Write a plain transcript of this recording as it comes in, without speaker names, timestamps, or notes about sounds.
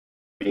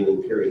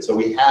intervening period. So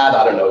we had,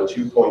 I don't know,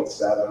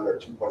 2.7 or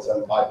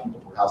 2.75 people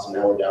per house, and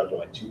now we're down to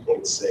like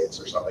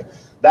 2.6 or something.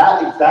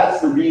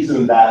 That's the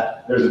reason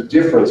that there's a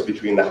difference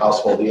between the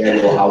household, the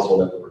annual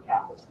household, and the per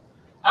capita.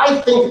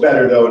 I think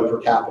better though in per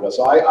capita,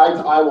 so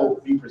I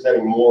will be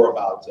presenting more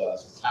about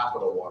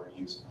capital water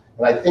use.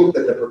 And I think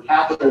that the per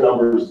capita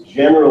numbers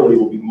generally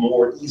will be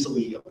more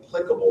easily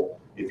applicable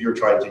if you're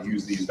trying to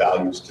use these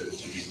values to do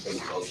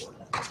things over.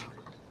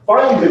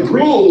 Finally, the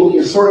green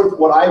is sort of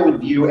what I would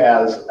view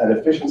as an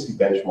efficiency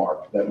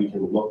benchmark that we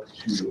can look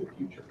to in the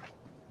future.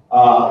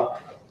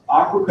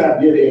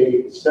 Aquacraft did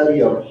a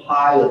study of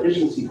high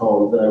efficiency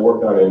homes that I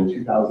worked on in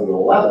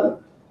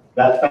 2011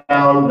 that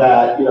found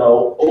that, you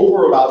know,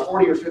 over about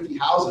 40 or 50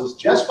 houses,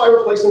 just by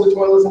replacing the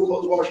toilets and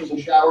clothes washers and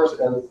showers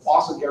and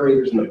faucet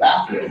aerators in the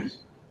bathrooms,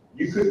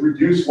 you could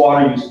reduce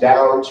water use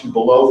down to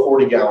below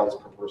 40 gallons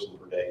per person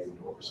per day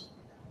indoors.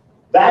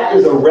 That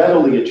is a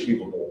readily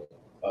achievable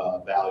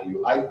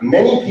value.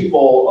 Many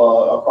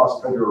people across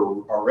the country are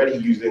already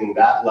using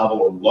that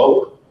level and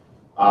lower.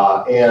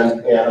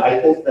 And I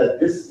think that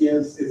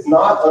it's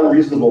not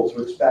unreasonable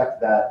to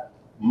expect that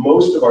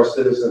most of our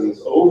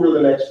citizens over the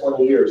next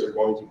 20 years are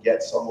going to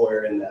get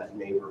somewhere in that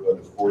neighborhood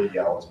of 40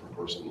 gallons per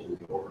person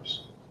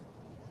indoors.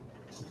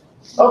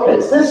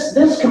 Okay, so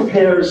this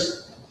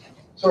compares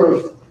sort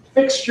of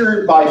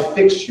fixture by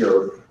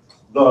fixture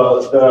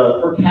the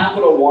per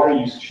capita water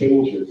use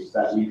changes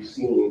that we've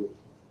seen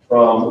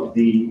from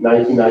the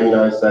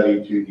 1999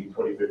 study to the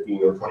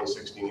 2015 or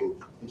 2016.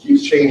 It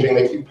keeps changing.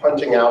 They keep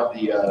punching out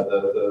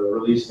the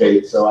release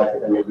date. So I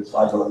think I made the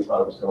slides when I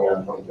thought it was going out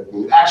in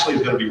 2015. It actually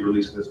is going to be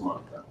released this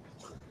month.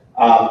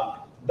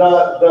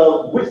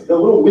 The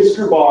little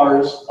whisker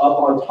bars up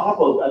on top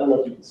of, I don't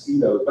know if you can see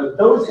those, but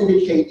those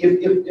indicate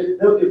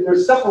if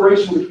there's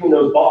separation between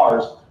those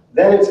bars,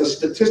 then it's a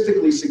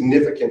statistically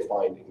significant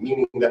finding,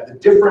 meaning that the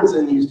difference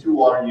in these two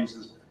water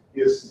uses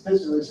is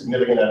statistically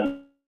significant at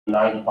a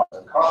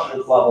 95%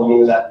 confidence level,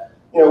 meaning that,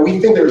 you know, we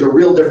think there's a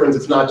real difference.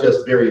 It's not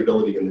just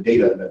variability in the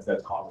data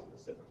that's causing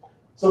this difference.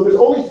 So there's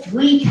only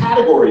 3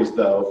 categories,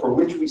 though, for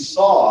which we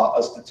saw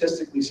a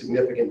statistically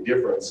significant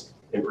difference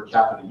in per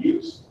capita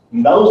use.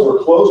 And those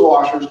were clothes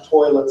washers,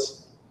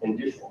 toilets, and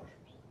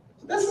dishwashers.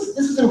 So this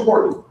is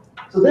important.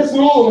 So this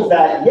means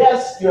that,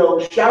 yes, you know,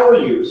 shower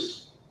use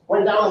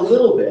went down a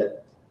little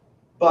bit,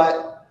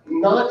 but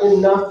not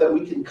enough that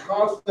we can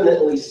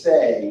confidently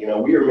say, you know,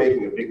 we are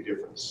making a big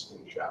difference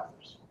in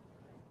showers.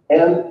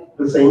 And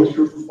the same is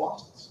true for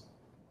faucets.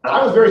 And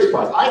I was very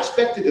surprised. I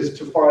expected this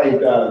to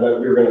find that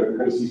we were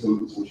going to see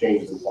some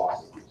changes in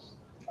faucet use.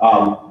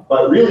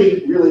 But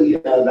really,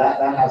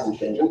 that hasn't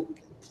changed. And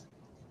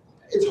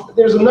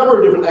there's a number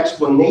of different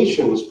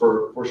explanations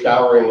for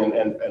showering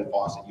and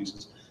faucet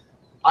uses.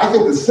 I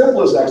think the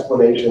simplest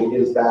explanation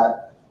is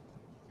that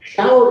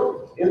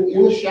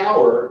in the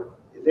shower,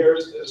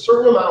 there's a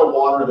certain amount of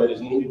water that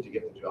is needed to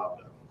get the job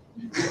done.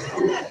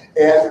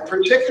 And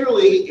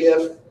particularly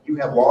if you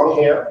have long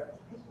hair,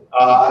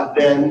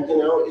 then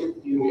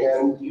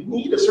you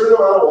need a certain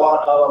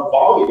amount of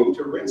volume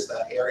to rinse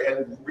that hair.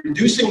 And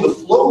reducing the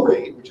flow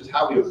rate, which is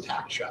how we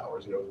attack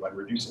showers, by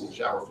reducing the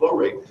shower flow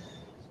rate,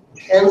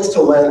 tends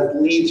to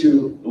lead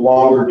to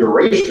longer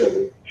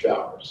duration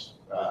showers.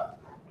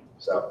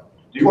 So,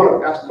 do you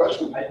want to ask a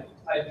question?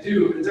 I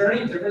do. Is there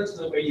any difference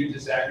in the way you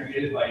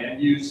disaggregated by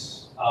end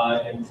use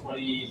in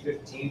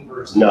 2015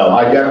 versus? No,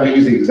 we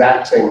use the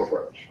exact same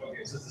approach.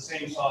 Okay, so it's the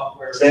same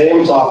software.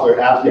 Same software,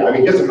 yeah. I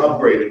mean, just an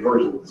upgraded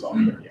version of the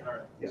software. Yeah. All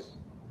right.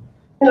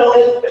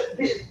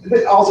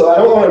 Yeah. Also, I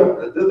don't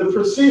want to. The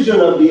precision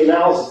of the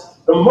analysis.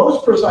 The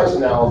most precise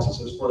analysis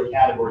is for the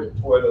categories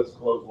of toilets,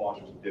 clothes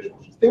washers, and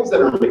dishwashers. Things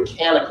that are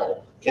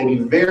mechanical can be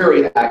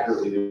very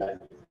accurately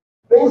detected.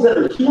 Things that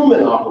are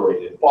human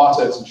operated,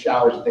 faucets and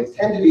showers and things,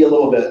 tend to be a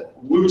little bit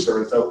looser,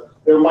 and so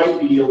there might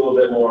be a little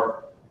bit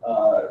more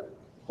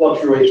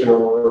fluctuation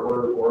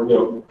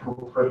or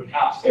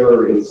perhaps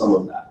error in some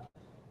of that.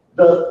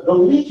 The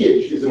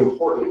leakage is an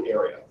important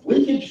area.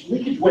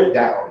 Leakage went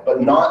down,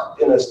 but not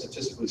in a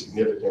statistically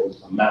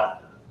significant amount.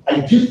 I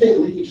do think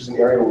leakage is an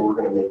area where we're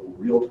going to make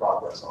real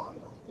progress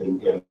on in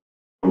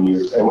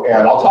years, and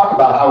I'll talk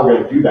about how we're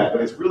going to do that.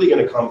 But it's really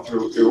going to come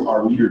through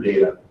our meter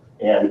data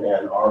and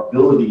our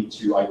ability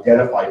to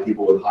identify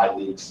people with high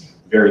leaks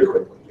very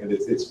quickly, and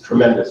it's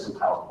tremendous and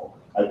powerful.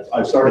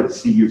 I've started to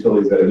see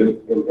utilities that have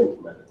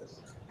implemented this.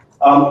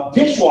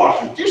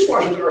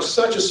 Dishwashers are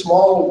such a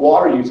small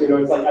water use.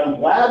 It's like I'm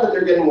glad that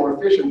they're getting more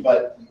efficient,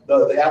 but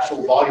the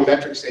actual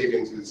volumetric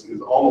savings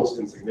is almost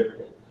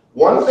insignificant.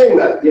 One thing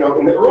that,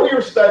 in the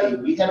earlier study,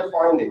 we had a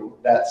finding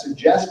that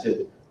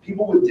suggested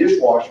people with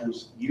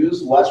dishwashers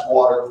use less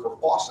water for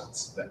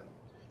faucets then,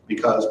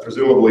 because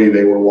presumably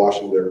they were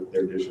washing their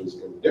dishes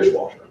in the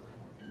dishwasher.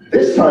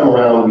 This time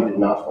around, we did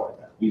not find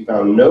that. We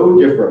found no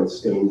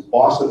difference in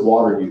faucet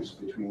water use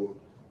between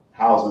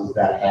houses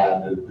that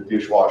had the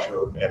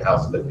dishwasher and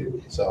houses that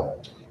didn't.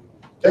 So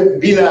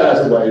be that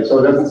as it may, so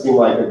it doesn't seem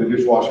like the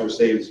dishwasher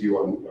saves you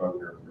on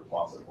your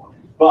faucet water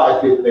use,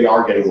 but they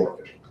are getting more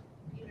efficient.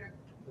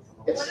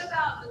 Yes. What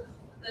about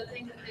the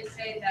thing that they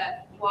say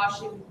that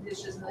washing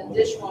dishes in the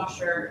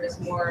dishwasher is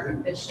more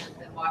efficient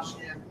than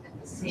washing them in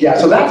the sink. Yeah,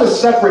 so that's a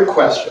separate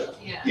question.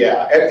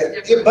 Yeah.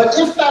 But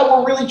if that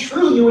were really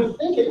true, you would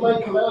think it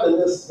might come out in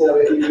this,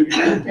 you're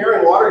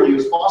comparing water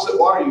use, faucet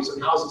water use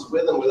in houses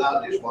with and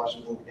without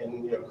dishwashers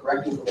and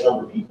correcting for the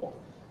number of people.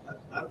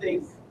 I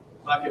think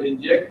if I could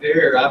inject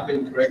there, I've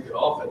been corrected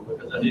often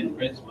because I didn't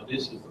rinse my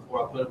dishes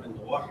before I put them in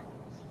the washer.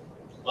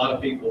 A lot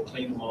of people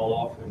clean them all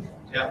off with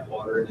tap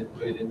water and then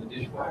put it in the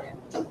dishwasher.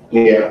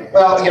 Yeah,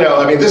 well,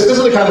 I mean, this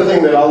is the kind of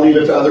thing that I'll leave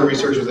it to other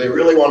researchers. They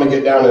really want to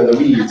get down in the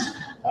weeds.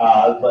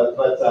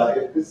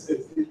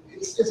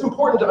 It's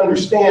important to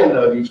understand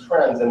these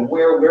trends and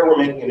where we're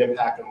making an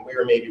impact and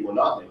where maybe we're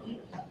not making an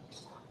impact.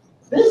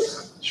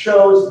 This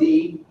shows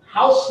the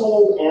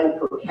household and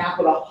per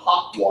capita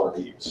hot water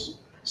use.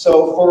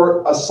 So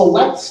for a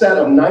select set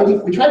of 90,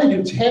 we tried to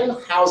do 10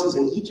 houses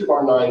in each of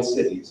our 9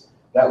 cities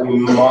that we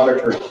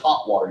monitored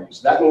hot water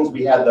use. That means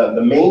we had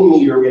the main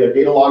meter, we had a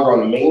data logger on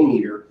the main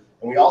meter,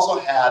 and we also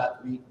had,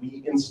 we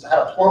had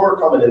a plumber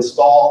come and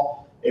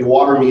install a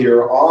water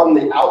meter on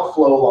the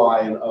outflow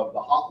line of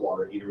the hot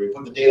water heater. We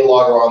put the data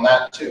logger on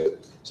that too.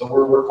 So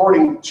we're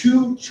recording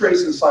 2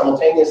 traces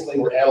simultaneously.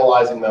 We're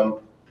analyzing them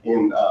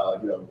in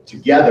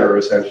together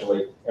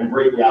essentially, and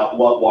breaking out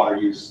what water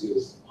use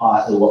is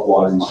hot and what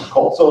water use is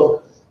cold.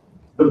 So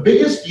the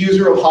biggest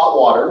user of hot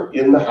water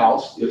in the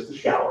house is the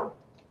shower.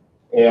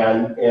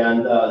 And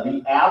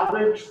the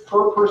average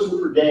per person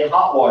per day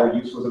hot water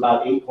use was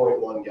about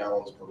 8.1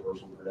 gallons per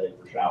person per day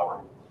for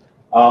showering.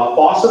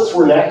 Faucets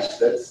were next.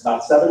 That's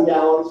about 7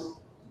 gallons.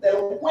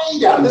 Then way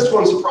down. This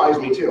one surprised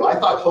me too. I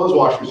thought clothes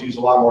washers use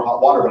a lot more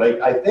hot water,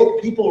 but I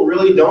think people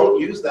really don't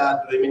use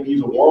that. They maybe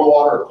use a warm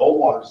water or cold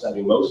water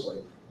setting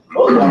mostly.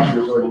 Clothes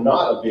washers are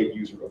not a big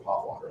user of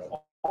hot water at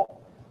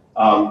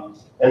all.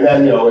 And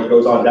then it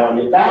goes on down. I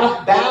mean,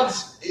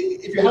 baths.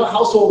 If you have a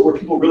household where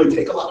people really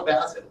take a lot of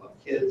baths, they love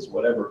kids,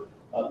 whatever,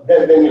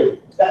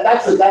 then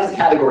that's a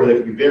category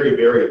that can be very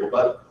variable.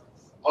 But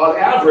on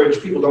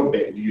average, people don't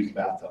use the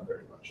bathtub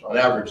very much. On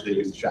average, they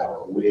use the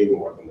shower way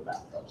more than the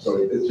bathtub. So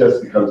it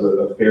just becomes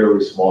a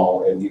fairly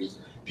small end use.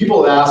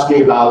 People have asked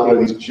me about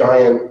these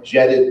giant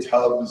jetted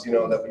tubs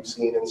that we've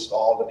seen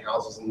installed in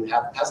houses, and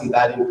hasn't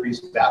that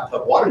increased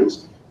bathtub water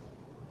use?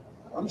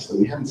 Honestly,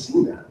 we haven't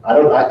seen that. I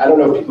don't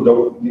know if people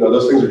don't,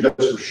 those things are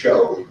just for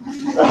show.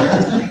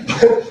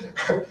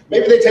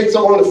 Maybe they take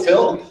so long to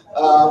fill,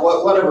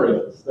 whatever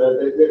it is.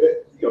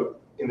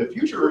 In the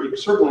future,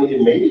 certainly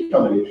it may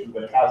become an issue,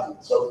 but it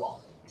hasn't so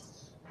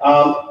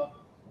far.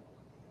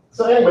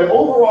 So anyway,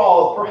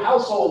 overall, per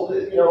household,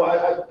 when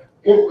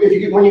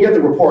you get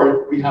the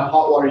report, we have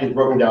hot water use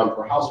broken down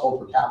per household,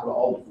 per capita,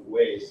 all different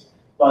ways.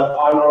 But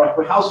on a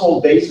per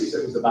household basis,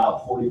 it was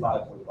about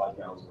 45.5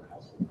 gallons per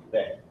household per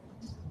day.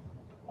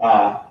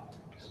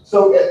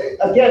 So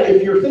again,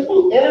 if you're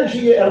thinking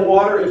energy and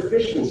water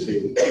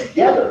efficiency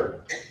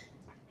together,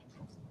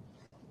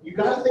 you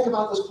got to think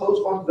about this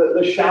clothes wash,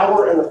 the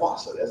shower and the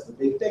faucet as the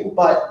big thing.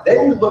 But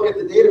then you look at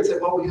the data and say,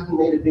 well, we haven't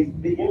made a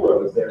big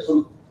inroads there.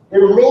 So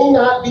there may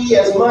not be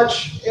as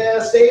much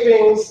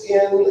savings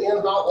in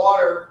hot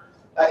water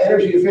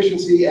energy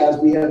efficiency as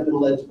we have been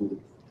led to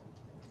believe.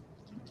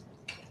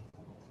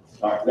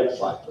 All right, next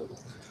slide,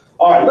 please.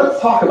 All right,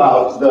 let's talk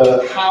about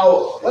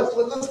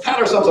let's pat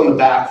ourselves on the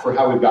back for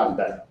how we've gotten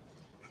better.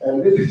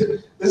 And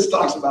this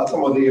talks about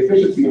some of the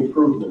efficiency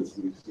improvements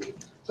we've seen.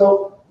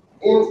 So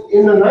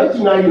in the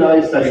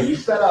 1999 study, we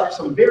set up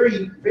some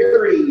very,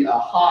 very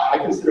high, I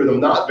consider them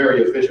not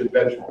very efficient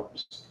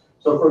benchmarks.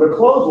 So for the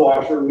clothes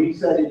washer, we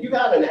said if you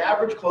had an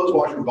average clothes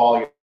washer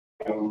volume,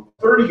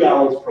 30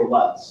 gallons per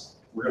less,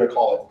 we're going to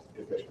call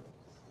it efficient.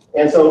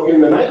 And so in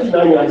the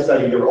 1999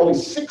 study, there were only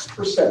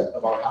 6%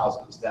 of our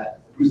houses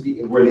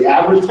where the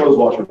average clothes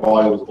washer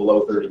volume was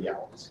below 30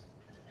 gallons.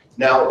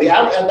 Now, in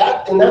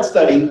that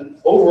study,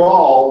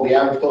 overall, the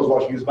average clothes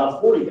washer used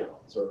about 40 gallons.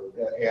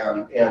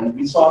 And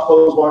we saw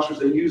clothes washers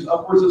that use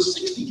upwards of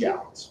 60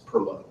 gallons per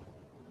load.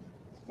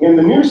 In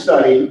the new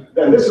study,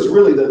 and this is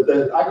really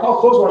I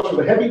call clothes washers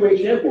the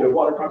heavyweight champion of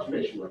water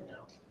conservation right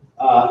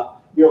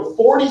now.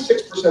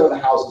 46% of the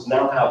houses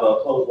now have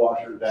a clothes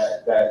washer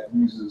that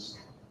uses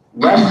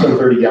less than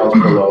 30 gallons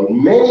per load.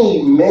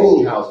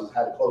 Many houses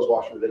had a clothes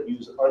washer that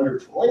used under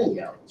 20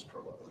 gallons per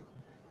load.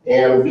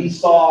 And we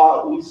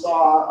saw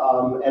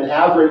an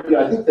average,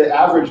 I think the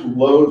average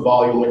load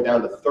volume went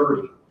down to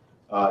 30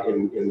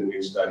 in the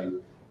new study.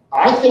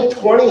 I think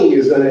 20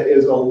 is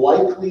a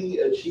likely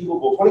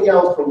achievable, 20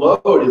 gallons per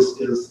load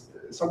is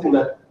something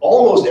that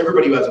almost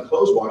everybody who has a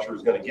clothes washer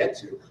is going to get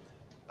to.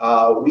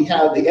 We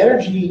have the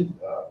Energy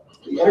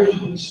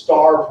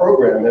Star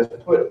program has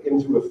put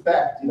into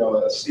effect,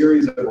 a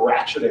series of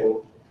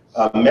ratcheting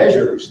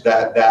measures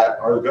that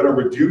are going to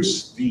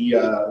reduce the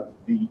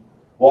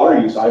water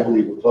use, I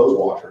believe, with clothes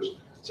washers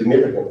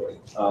significantly.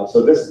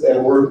 So this,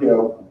 and we're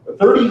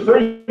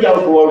 30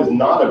 gallons per load is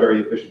not a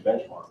very efficient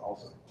benchmark.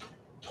 Also,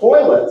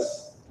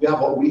 toilets, we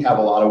have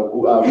a lot of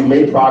we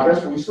made progress,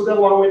 but we still got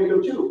a long way to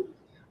go too.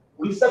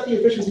 We set the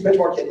efficiency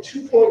benchmark at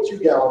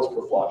 2.2 gallons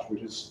per flush,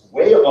 which is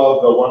way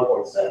above the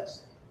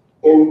 1.6.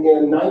 In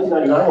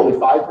 1999, only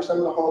 5% of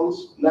the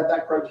homes met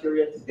that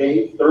criteria.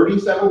 Today,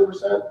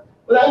 37%.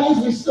 But that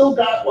means we still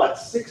got, what,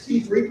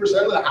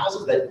 63% of the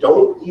houses that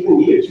don't even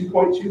need a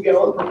 2.2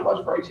 gallon per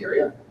flush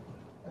criteria?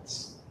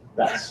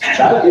 That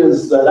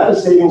is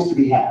savings to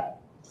be had.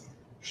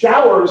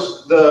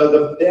 Showers,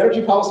 the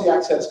Energy Policy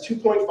Act sets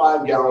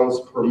 2.5 gallons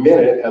per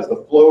minute as the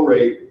flow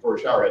rate for a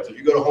shower head. So if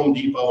you go to Home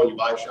Depot and you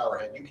buy a shower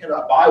head, you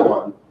cannot buy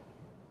one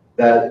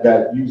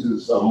that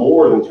uses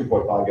more than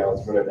 2.5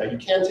 gallons per minute. Now you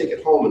can take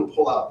it home and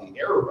pull out the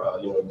air,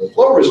 the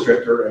flow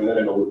restrictor, and then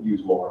it'll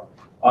use more.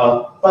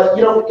 But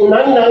in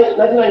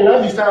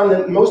 1999, we found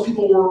that most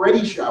people were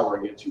already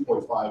showering at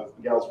 2.5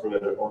 gallons per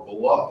minute or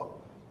below.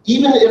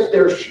 Even if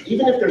their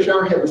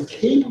shower head was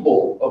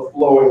capable of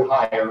flowing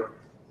higher,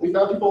 we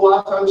found people a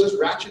lot of times just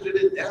ratcheted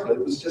it down. It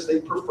was just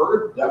that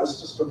was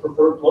just a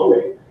preferred flow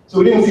rate. So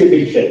we didn't see a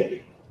big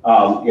change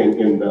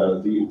in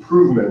the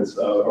improvements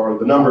or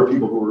the number of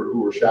people who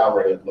were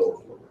showering at lower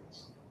flow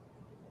rates.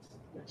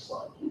 Next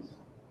slide, please.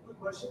 Quick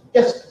question.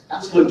 Yes,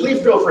 absolutely.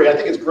 Please feel free. I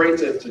think it's great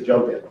to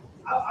jump in.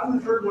 I'm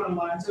the third one in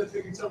line, so I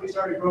figured somebody's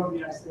already broken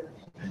the ice there.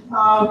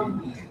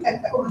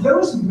 Were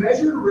those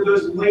measured or were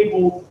those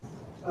labeled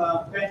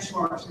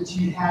benchmarks that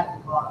you had at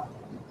the bottom?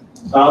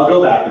 I'll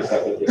go back a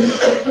second here.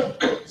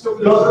 So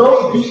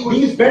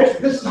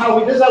this is how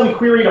we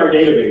queried our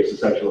database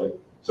essentially.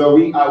 So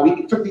we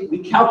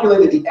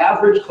calculated the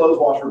average clothes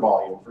washer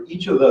volume for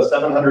each of the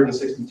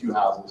 762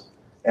 houses,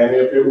 and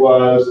if it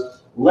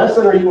was less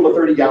than or equal to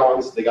 30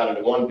 gallons, they got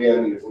into one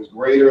bin, and if it was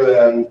greater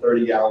than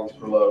 30 gallons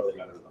per load, they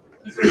got into another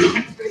bin. So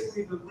it's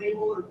basically the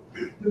label or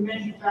the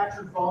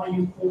manufactured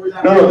volume for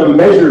that. No, the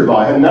measured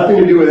volume had nothing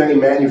to do with any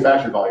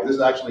manufactured volume. This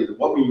is actually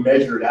what we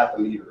measured at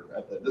the meter.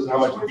 This is how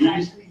much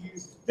these.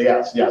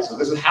 Yes. So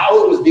this is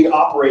how it was being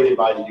operated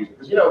by the user.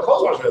 Because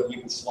clothes washer, you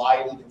can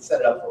slide, you can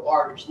set it up for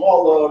large or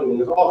small load, and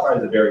there's all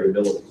kinds of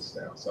variabilities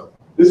now. So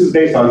this is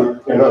based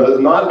on, this is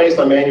not based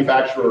on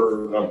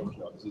manufacturer numbers.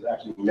 No, this is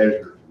actually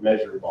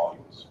measured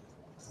volumes.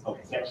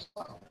 Okay, next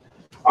slide.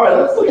 All right,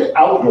 let's look at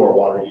outdoor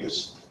water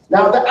use.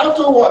 Now,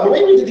 the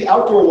way we did the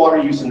outdoor water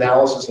use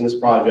analysis in this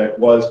project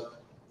was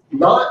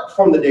not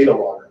from the data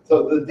logger.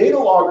 So the data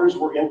loggers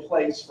were in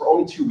place for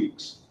only 2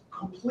 weeks,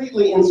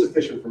 completely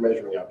insufficient for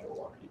measuring outdoor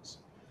water use.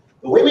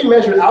 The way we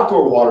measured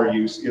outdoor water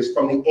use is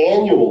from the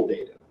annual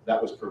data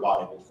that was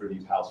provided for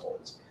these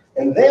households.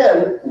 And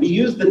then we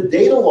used the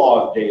data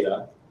log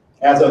data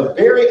as a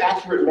very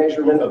accurate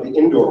measurement of the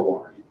indoor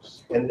water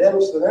use. And then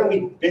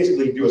we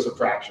basically do a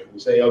subtraction. We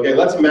say, okay,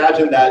 let's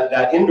imagine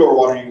that indoor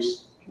water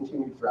use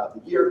continued throughout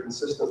the year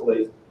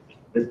consistently,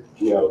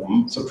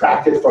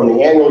 subtracted from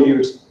the annual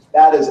use.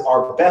 That is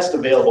our best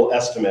available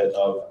estimate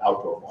of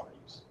outdoor water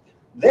use.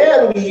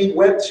 Then we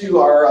went to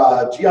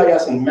our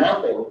GIS and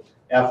mapping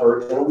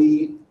effort, and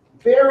we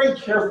very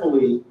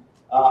carefully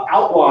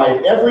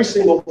outlined every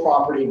single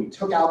property. We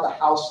took out the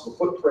house, the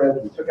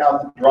footprint, we took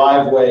out the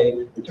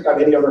driveway, we took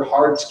out any other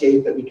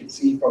hardscape that we could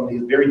see from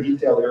these very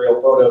detailed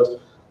aerial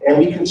photos, and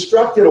we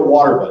constructed a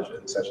water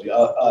budget, essentially,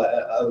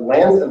 a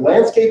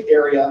landscape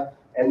area,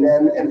 and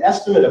then an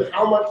estimate of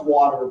how much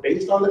water,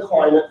 based on the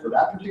climate for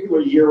that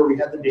particular year where we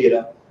had the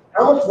data,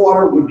 how much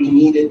water would be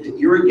needed to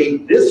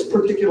irrigate this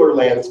particular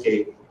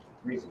landscape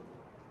reasonably.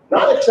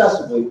 Not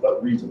excessively,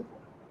 but reasonably.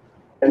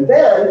 And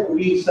then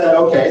we said,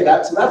 okay,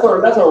 that's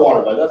our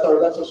water budget.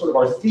 That's our sort of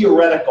our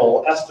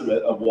theoretical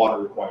estimate of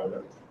water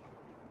requirement.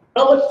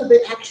 How much did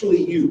they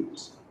actually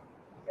use?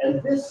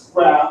 And this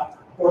graph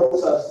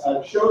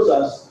shows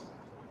us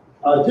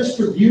a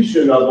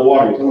distribution of the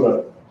water use. I'm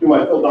going to do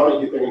my Phil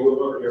Donahue thing and move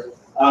over here.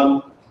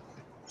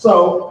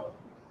 So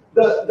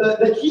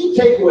the key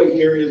takeaway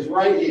here is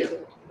right here.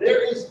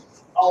 There is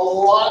a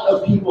lot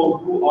of people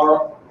who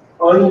are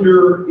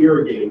under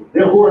irrigating,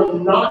 who are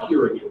not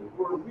irrigating,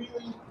 who are really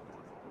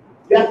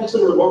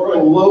deficit or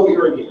going low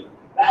irrigating.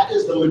 That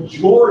is the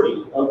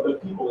majority of the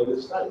people in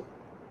this study.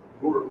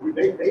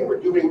 They were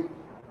doing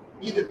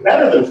either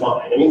better than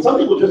fine. I mean, some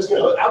people just,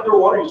 outdoor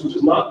water use was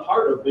just not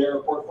part of their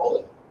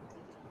portfolio.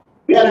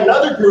 We had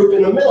another group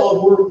in the middle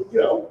who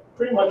were,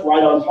 pretty much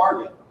right on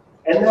target.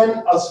 And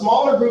then a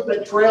smaller group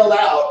that trailed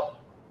out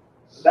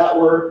that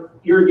were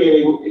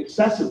irrigating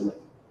excessively.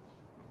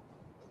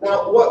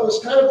 Now, what was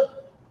kind of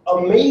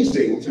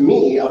amazing to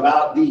me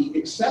about the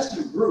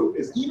excessive group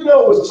is, even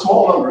though it was a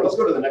small number, let's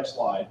go to the next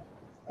slide.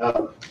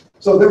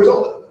 So there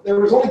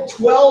was only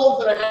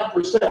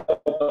 12.5% of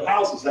the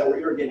houses that were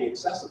irrigating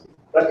excessively.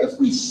 But if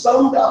we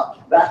summed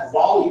up that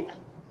volume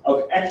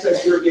of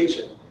excess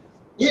irrigation,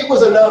 it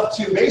was enough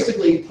to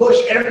basically push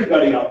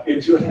everybody up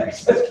into an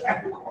excess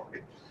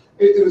category.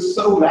 It was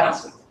so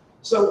massive.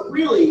 So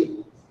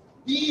really,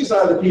 these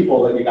are the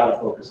people that you got to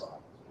focus on.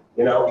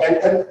 And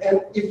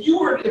if you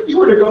were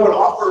to go and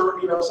offer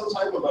some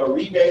type of a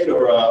rebate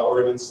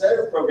or an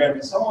incentive program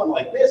to someone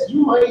like this,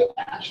 you might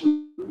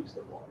actually increase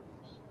their water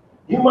use.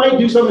 You might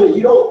do something that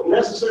you don't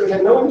necessarily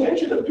have no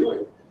intention of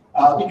doing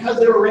because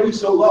they're already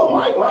so low.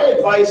 My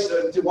advice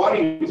to water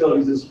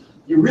utilities is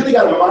you really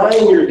got to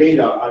mine your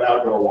data on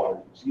outdoor water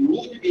use. You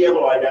need to be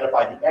able to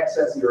identify the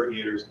excess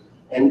irrigators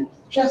and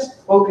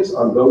just focus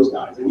on those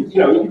guys. And you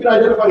know, you can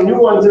identify new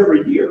ones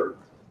every year,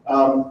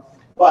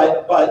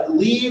 but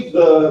leave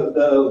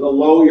the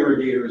low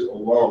irrigators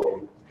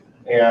alone.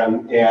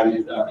 Excuse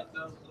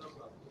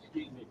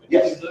me, but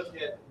yes. if you look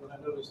at, when I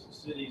noticed the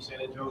city,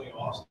 San Antonio,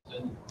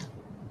 Austin,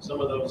 some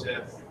of those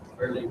have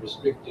fairly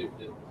restrictive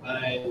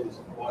defined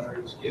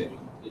watering schedule.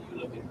 Did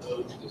you look at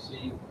those to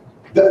see?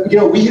 You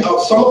know, we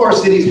some of our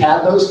cities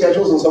had those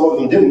schedules and some of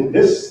them didn't.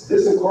 This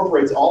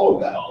incorporates all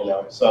of that. You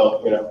know,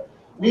 so you know,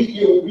 we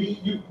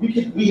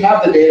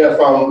have the data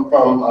from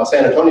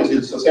San Antonio.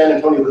 So San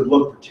Antonio would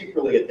look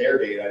particularly at their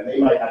data, and they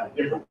might have a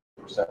different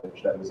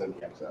percentage that was in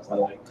the excess. I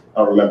don't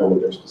remember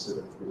what their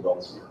specific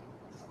results were.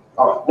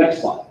 All right,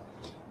 next slide.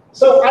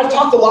 So I've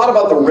talked a lot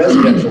about the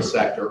residential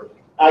sector.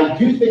 I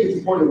do think it's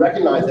important to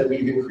recognize that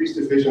we've increased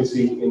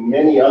efficiency in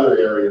many other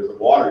areas of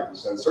water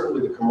use, and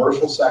certainly the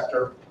commercial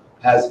sector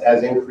has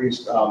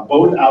increased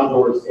both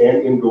outdoors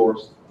and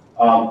indoors.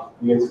 The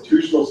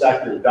institutional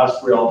sector,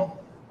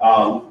 industrial,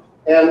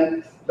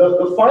 and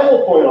the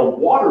final point on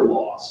water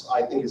loss,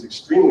 I think, is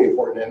extremely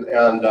important,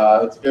 and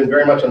it's been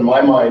very much on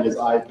my mind as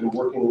I've been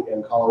working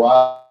in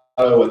Colorado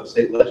with the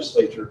state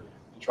legislature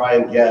to try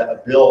and get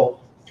a bill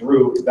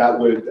through that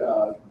would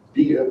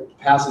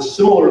pass a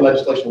similar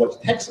legislation to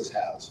what Texas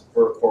has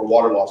for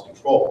water loss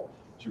control,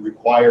 to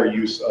require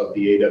use of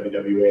the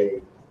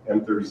AWWA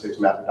M36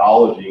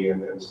 methodology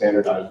and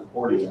standardized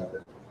reporting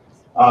method.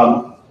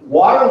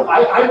 Water,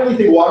 I really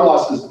think water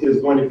loss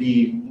is going to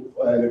be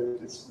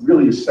it's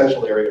really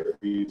essential area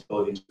for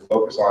utilities to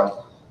focus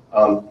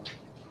on.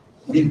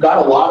 We've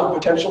got a lot of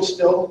potential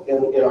still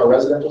in our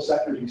residential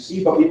sector, as you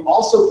see, but we've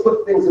also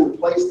put things in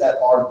place that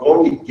are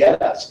going to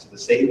get us to the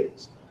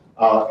savings.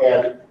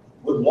 And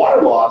with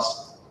water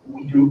loss,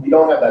 we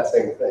don't have that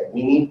same thing.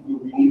 We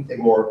need to take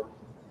more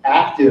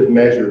active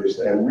measures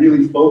and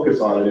really focus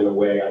on it in a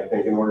way, I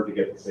think, in order to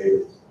get the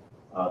savings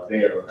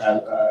there.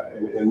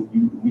 And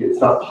it's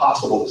not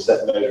possible to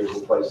set measures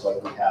in place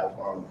like we have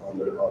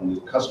on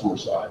the customer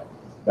side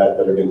that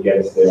are going to get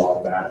us there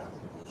automatically.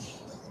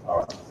 All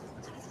right.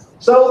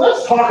 So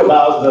let's talk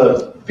about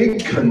the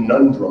big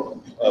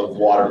conundrum of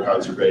water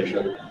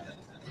conservation,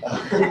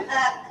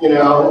 you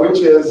know, which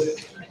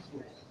is,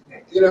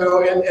 you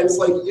know, and it's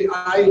like, you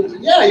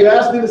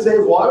asked me to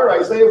save water,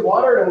 I save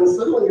water, and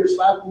suddenly you're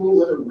slapping me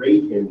with a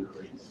rate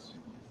increase.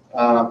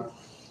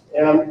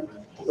 And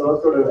so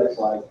let's go to the next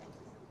slide.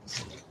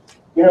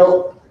 You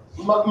know,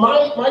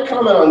 my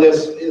comment on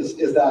this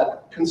is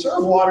that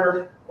conserve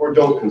water or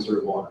don't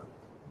conserve water,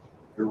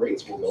 your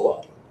rates will go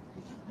up.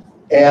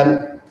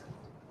 And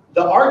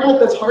the argument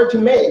that's hard to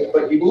make,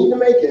 but you need to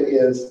make it,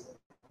 is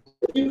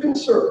if you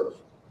conserve,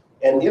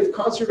 and if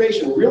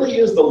conservation really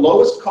is the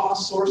lowest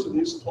cost source of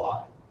new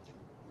supply,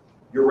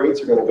 your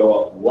rates are going to go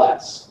up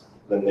less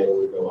than they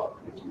would go up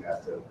if you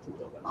had to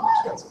build that more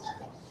expensive.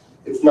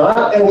 It's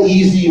not an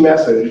easy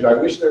message. I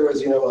wish there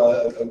was, you know,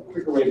 a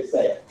quicker way to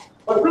say it.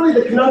 But really,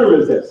 the conundrum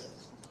is this: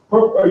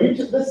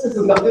 this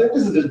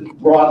is just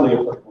broadly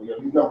applicable. You know,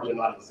 these numbers are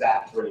not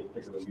exact for any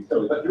particular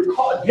utility,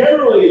 but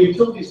generally, a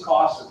utility's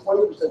costs are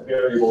 20%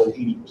 variable and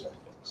 80%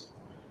 fixed.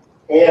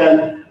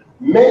 And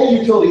many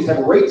utilities have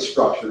rate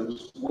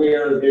structures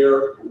where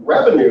their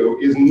revenue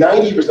is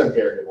 90%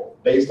 variable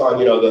based on,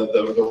 you know,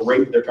 the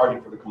rate they're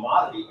charging for the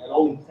commodity, and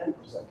only 10%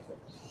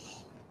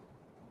 fixed.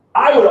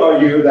 I would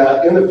argue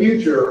that in the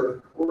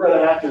future we're going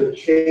to have to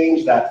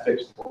change that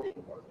fixed portion.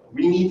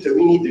 We need to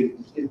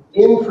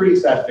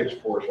increase that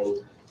fixed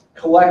portion,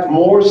 collect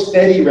more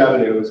steady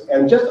revenues,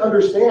 and just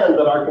understand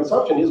that our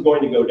consumption is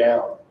going to go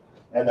down,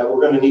 and that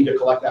we're going to need to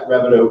collect that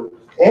revenue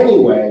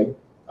anyway.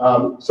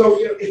 So,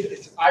 you know,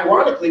 it's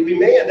ironically, we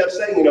may end up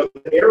saying, you know,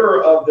 the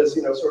error of this,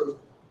 you know, sort of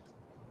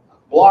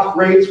block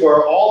rates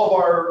where all of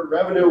our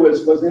revenue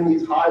was in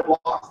these high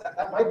blocks,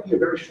 that might be a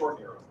very short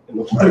error in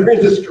the water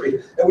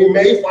industry, and we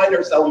may find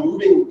ourselves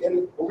moving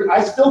in.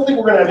 I still think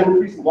we're going to have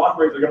increasing block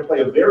rates. They're going to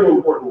play a very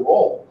important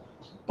role,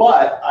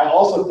 but I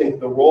also think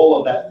the role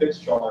of that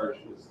fixed charge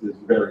is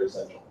very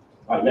essential.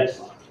 All right, next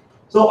slide.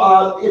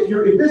 So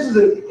if this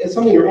is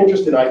something you're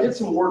interested in, I did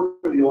some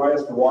work for the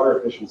Alliance for Water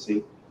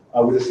Efficiency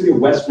with the city of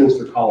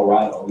Westminster,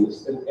 Colorado,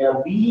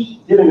 and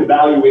we did an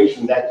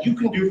evaluation that you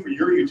can do for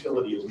your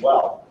utility as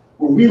well,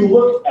 where we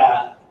looked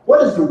at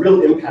what is the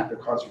real impact of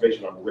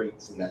conservation on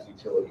rates in that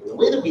utility. And the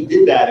way that we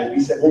did that is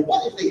we said, well,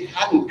 what if they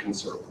hadn't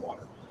conserved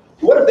water?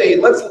 What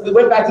if we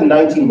went back to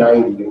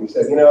 1990 and we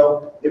said, you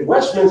know, if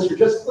Westminster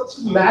let's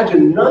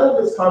imagine none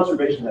of this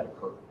conservation had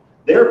occurred.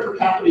 Their per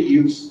capita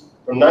use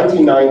from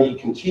 1990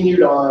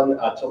 continued on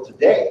till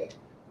today.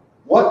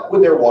 What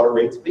would their water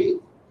rates be?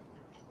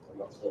 And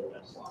let's go to the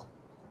next slide.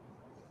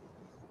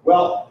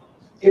 Well,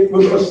 it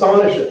was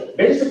astonishing.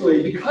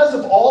 Basically, because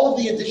of all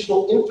of the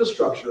additional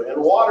infrastructure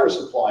and water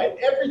supply and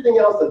everything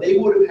else that they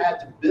would have had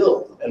to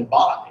build and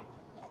buy,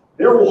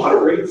 their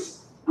water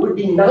rates would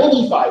be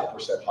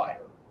 95% higher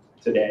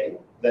today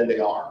than they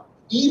are,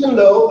 even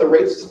though the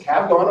rates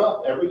have gone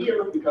up every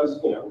year because,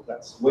 you know,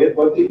 that's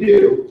what they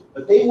do.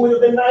 But they would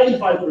have been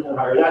 95%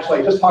 higher. And actually,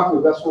 I just talked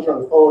with Westminster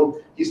on the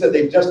phone. He said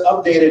they just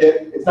updated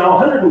it. It's now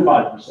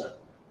 105%.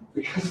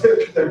 because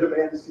their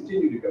demand has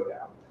continued to go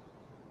down.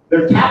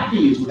 Their tap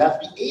fees would have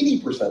to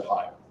be 80%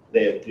 higher.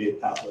 They have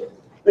tap fees.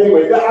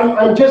 Anyway,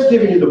 I'm just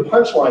giving you the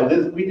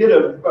punchline. We did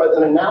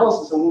an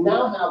analysis, and we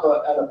now have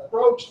an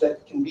approach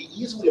that can be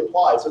easily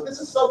applied. So this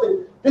is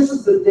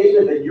the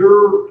data that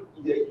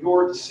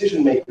your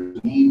decision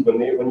makers need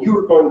when you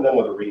are going to them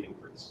with a rate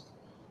increase.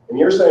 And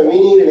you're saying, we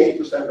need an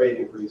 8% rate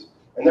increase.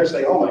 And they're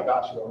saying, oh my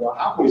gosh, well,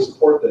 how can we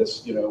support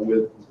this, in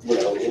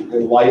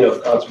light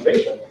of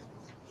conservation?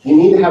 You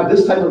need to have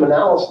this type of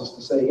analysis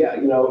to say, yeah,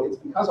 it's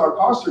because our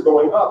costs are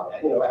going up,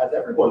 as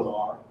everyone's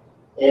are.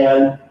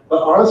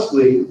 But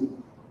honestly,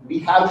 we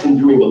have been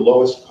doing the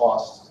lowest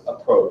cost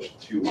approach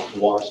to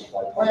water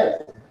supply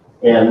planning.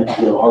 And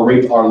our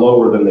rates are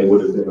lower than they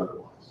would have been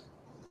otherwise.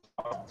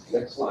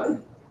 Next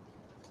slide.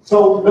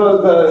 So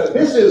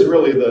this is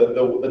really the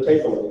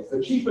takeaway.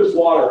 The cheapest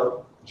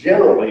water,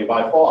 generally,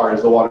 by far,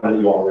 is the water that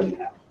you already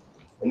have.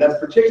 And that's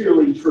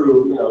particularly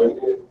true,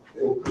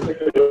 in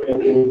particular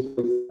in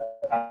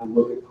have to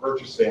look at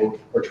purchasing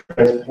or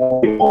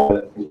transporting water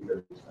that can be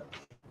very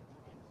expensive.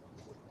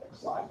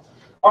 Next slide.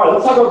 All right,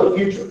 let's talk about the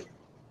future.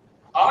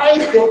 I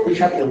think we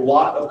have a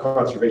lot of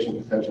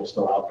conservation potential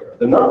still out there.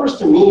 The numbers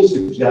to me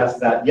suggest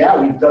that, yeah,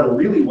 we've done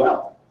really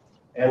well,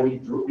 and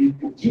we've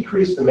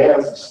decreased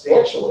demand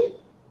substantially,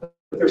 but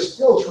there's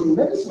still a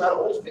tremendous amount of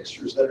old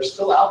fixtures that are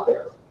still out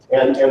there.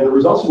 And the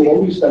results from the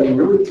end-use study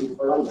really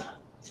confirm that.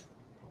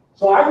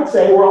 So I would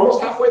say we're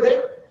almost halfway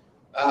there.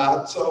 We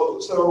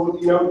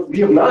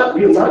have not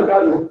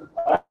gotten,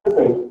 I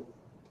think,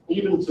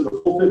 even to the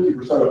full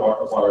 50%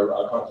 of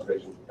our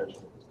conservation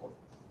potential at this point.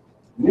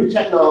 New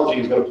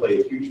technology is going to play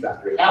a huge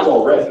factor. It has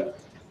already.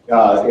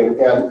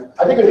 And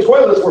I think in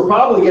toilets, we're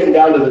probably getting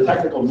down to the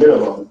technical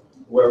minimum,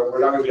 where we're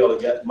not going to be able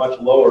to get much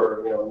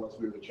lower, unless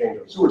we were to change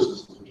our sewer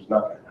systems, which is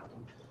not going to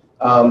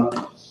happen.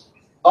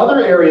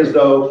 Other areas,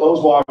 though,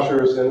 clothes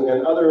washers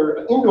and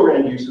other indoor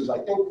end uses, I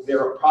think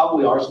there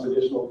probably are some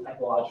additional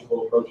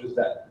technological approaches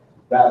that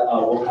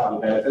will have a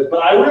benefit.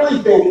 But I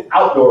really think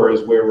outdoor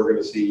is where we're going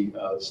to see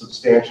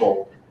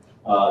substantial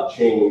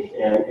change.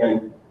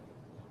 And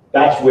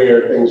that's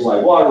where things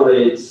like water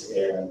rates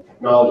and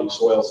technology,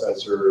 soil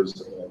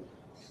sensors, and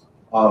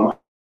I'm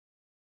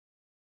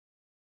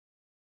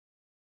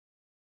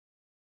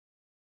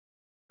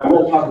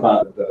going to talk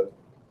about the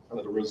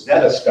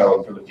Rosetta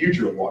Stone for the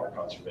future of water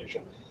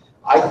conservation.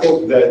 I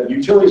think that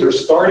utilities are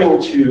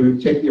starting to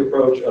take the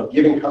approach of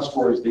giving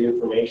customers the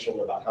information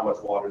about how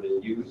much water they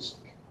use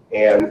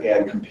and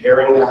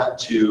comparing that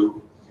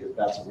to if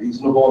that's a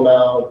reasonable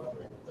amount,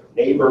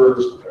 their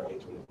neighbors, comparing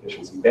it to an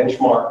efficiency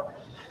benchmark.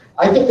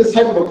 I think this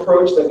type of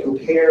approach that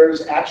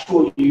compares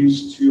actual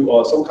use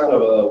to some kind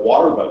of a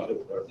water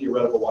budget, or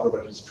theoretical water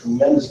budget, is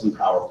tremendously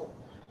powerful.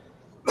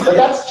 But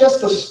that's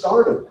just the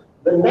start of it.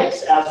 The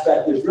next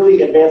aspect is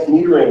really advanced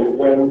metering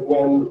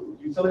when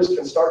utilities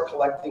can start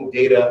collecting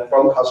data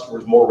from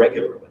customers more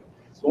regularly.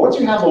 So once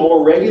you have a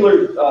more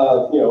regular,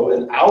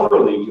 an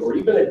hourly or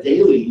even a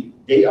daily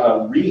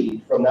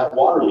read from that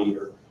water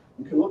meter,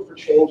 you can look for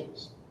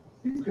changes.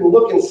 You can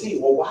look and see,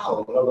 well,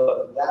 wow,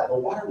 the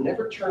water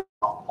never turned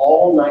off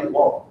all night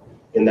long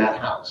in that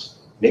house.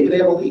 Maybe they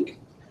have a leak.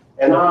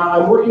 And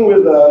I'm working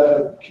with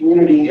a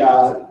community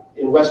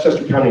in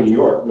Westchester County, New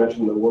York. I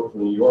mentioned the work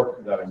from New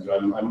York that I'm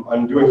doing.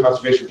 I'm doing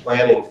conservation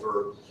planning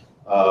for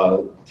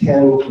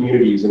 10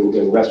 communities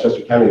in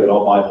Westchester County that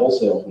all buy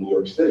wholesale from New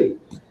York City.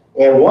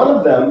 And one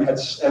of them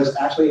has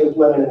actually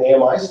implemented an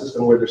AMI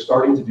system where they're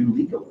starting to do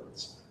leak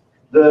alerts.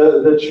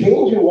 The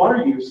change in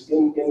water use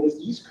in this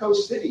East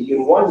Coast city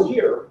in 1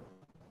 year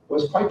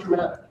was quite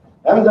dramatic.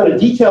 I haven't done a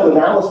detailed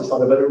analysis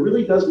on it, but it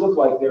really does look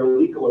like their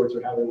leak alerts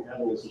are having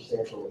a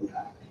substantial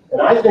impact.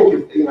 And I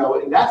think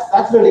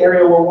that's an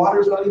area where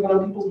water is not even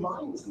on people's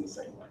minds in the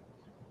same way.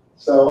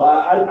 So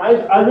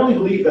I really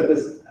believe that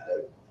this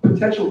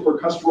potential for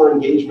customer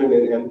engagement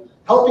and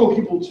helping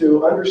people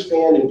to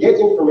understand and get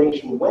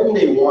information when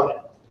they want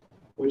it,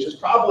 which is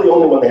probably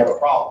only when they have a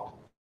problem,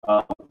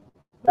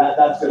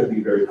 that's going to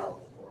be very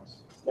powerful for us.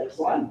 Next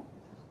slide.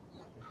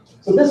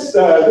 So this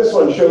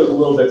one shows a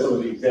little bit some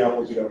of the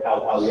examples,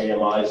 how the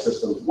AMI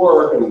systems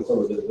work and some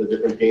of the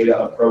different data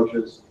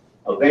approaches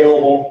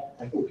available.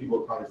 I think people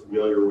are probably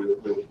familiar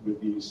with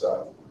these.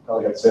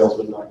 Probably got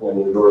salesmen knocking on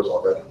your doors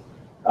already.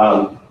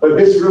 But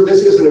this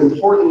is an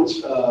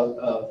important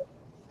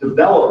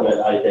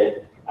development, I think.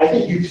 I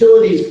think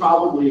utilities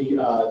probably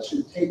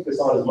should take this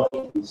on as much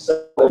and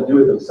do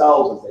it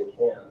themselves as they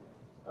can.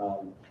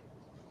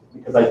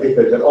 Because I think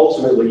that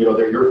ultimately,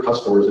 they're your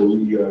customers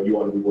and you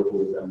want to be working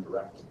with them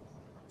directly.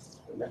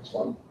 The next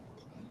one.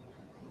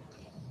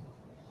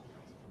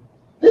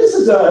 This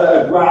is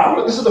a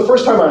graph. This is the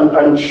first time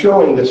I'm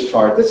showing this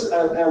chart. This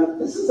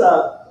is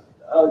a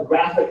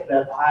graphic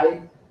that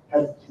I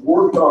have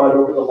worked on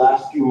over the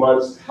last few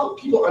months to help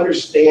people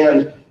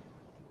understand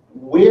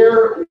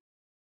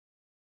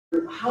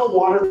how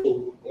water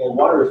and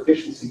water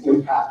efficiency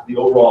impact the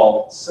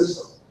overall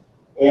system.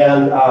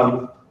 And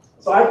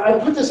so I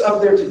put this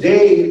up there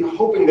today,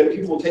 hoping that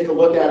people will take a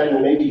look at it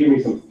and maybe give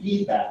me some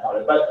feedback on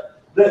it. But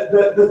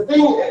The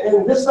thing,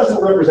 and this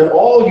doesn't represent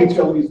all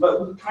utilities,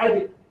 but we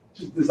tried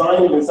to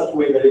design it in such a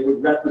way that it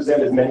would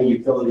represent as many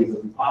utilities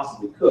as we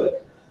possibly could.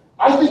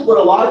 I think what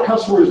a lot of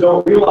customers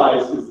don't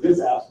realize is this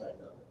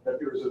aspect of it, that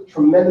there's a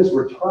tremendous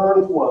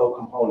return flow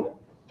component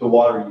to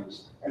water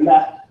use. And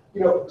that,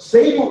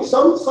 saving,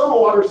 some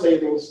water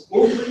savings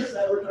increase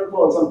that return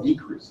flow and some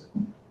decrease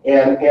it.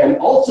 And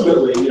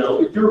ultimately,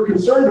 if you're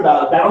concerned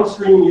about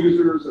downstream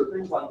users or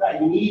things like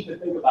that, you need to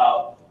think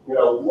about,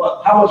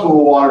 how much of the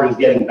water is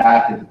getting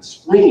back into the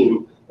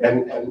stream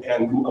and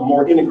a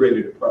more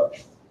integrated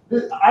approach.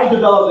 I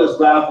developed this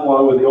graph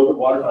along with the Open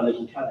Water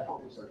Foundation, trying to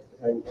help research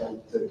and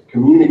to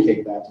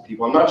communicate that to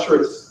people. I'm not sure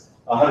it's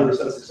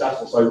 100%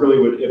 successful, so I really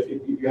would,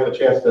 if you have a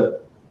chance to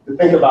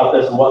think about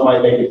this and what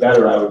might make it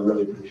better, I would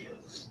really appreciate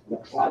it.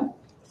 Next slide.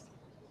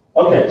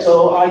 Okay,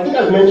 so I think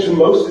I've mentioned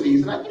most of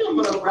these, and I think I'm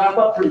going to wrap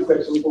up pretty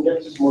quick so we can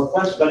get to some more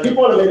questions. I do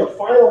want to make a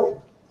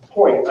final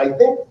point. I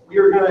think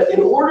we're going to,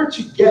 in order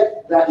to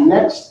get that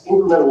next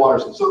incremental water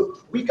system, so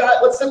we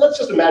got, let's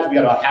just imagine we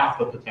got about half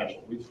the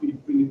potential.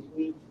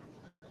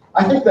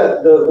 I think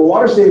that the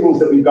water savings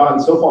that we've gotten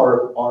so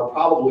far are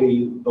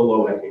probably the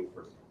low-hanging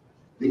fruit,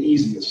 the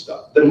easiest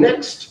stuff. The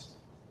next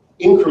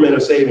increment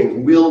of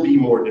savings will be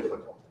more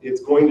difficult.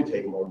 It's going to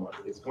take more money.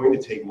 It's going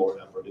to take more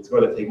effort. It's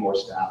going to take more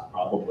staff,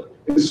 probably.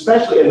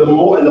 Especially, and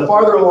the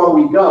farther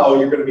along we go,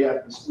 you're going to be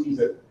having to squeeze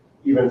it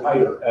even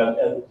tighter.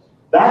 And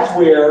that's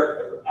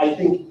where I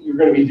think you're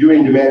going to be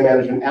doing demand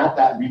management at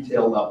that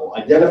retail level,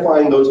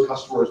 identifying those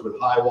customers with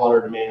high water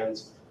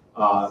demands,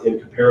 in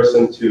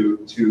comparison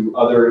to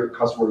other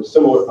customers,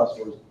 similar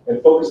customers,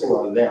 and focusing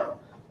on them.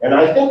 And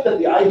I think that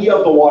the idea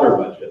of the water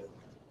budget,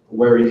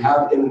 where you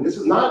have, and this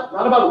is not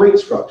about rate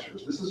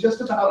structures, this is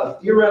just about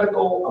a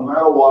theoretical amount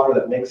of water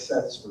that makes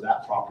sense for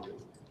that property.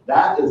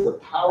 That is a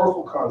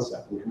powerful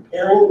concept, and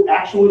comparing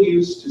actual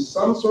use to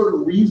some sort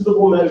of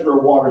reasonable measure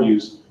of water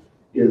use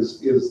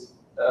is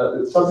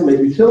something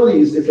that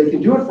utilities, if they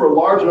can do it for a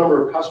large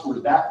number of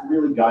customers, that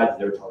really guides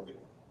their targeting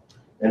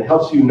and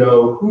helps you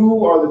know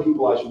who are the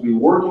people I should be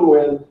working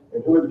with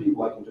and who are the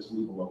people I can just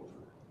leave alone.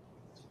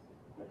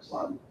 Next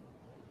slide.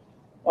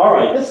 All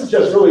right, this is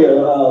just really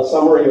a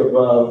summary of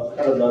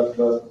kind of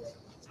the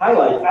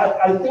highlight.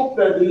 I think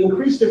that the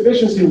increased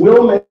efficiency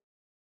will make it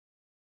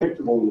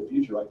predictable in the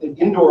future. I think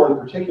indoor in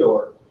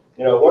particular,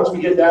 once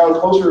we get down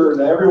closer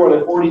to everyone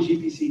at 40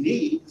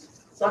 GPCD,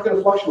 it's not going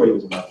to fluctuate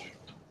as much.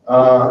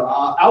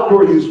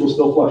 Outdoor use will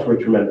still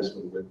fluctuate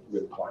tremendously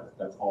with climate.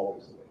 That's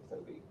always the way it's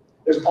going to be.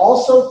 There's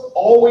also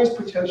always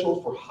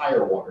potential for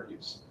higher water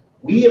use.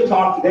 We have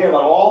talked today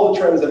about all the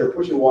trends that are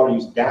pushing water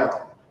use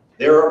down.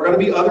 There are going to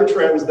be other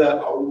trends that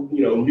are,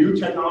 new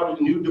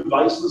technology, new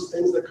devices,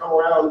 things that come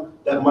around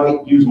that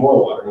might use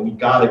more water, and we've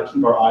got to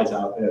keep our eyes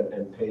out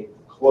and pay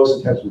close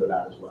attention to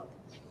that as well.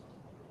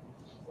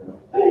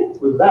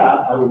 With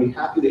that, I would be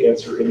happy to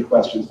answer any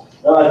questions.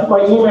 I put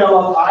my email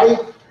up. I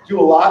do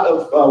a lot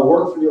of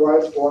work for the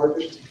Alliance for Water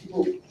Efficiency.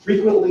 People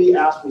frequently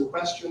ask me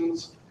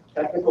questions,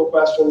 technical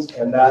questions,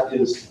 and that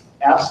is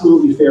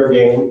absolutely fair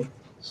game.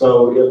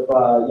 So if you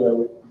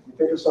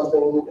think of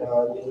something,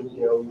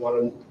 you want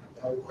to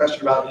have a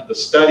question about the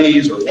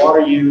studies or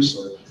water use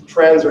or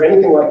trends or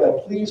anything like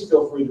that, please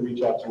feel free to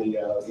reach out to me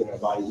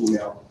by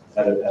email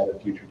at a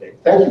future date.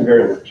 Thank you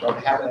very much. I'll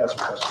be happy to answer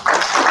questions.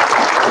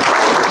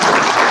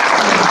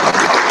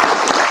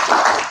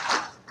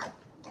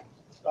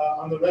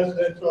 On the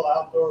residential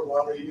outdoor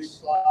water use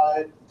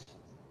slide,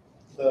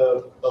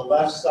 the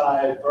left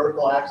side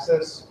vertical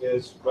axis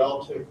is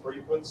relative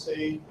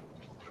frequency,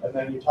 and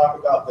then you talk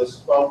about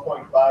this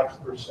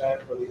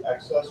 12.5% for the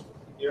excess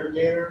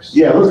irrigators.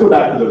 Yeah, let's go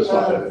back to those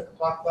slides.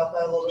 Talk about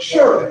that a little bit.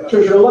 Sure.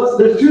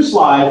 There's two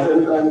slides,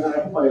 and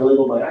I hope I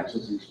labeled my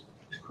axes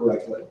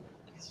correctly.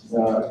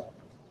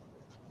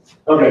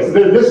 Okay, so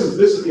this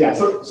is yeah.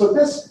 So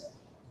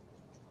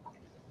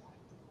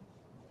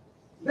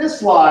this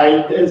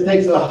slide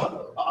takes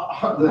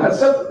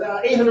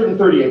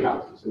 838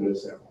 houses in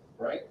this sample,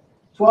 right?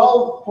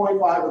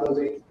 12.5 of those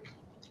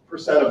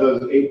 8% of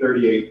those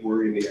 838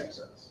 were in the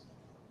excess.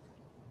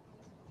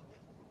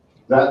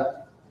 Does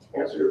that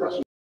answer your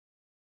question?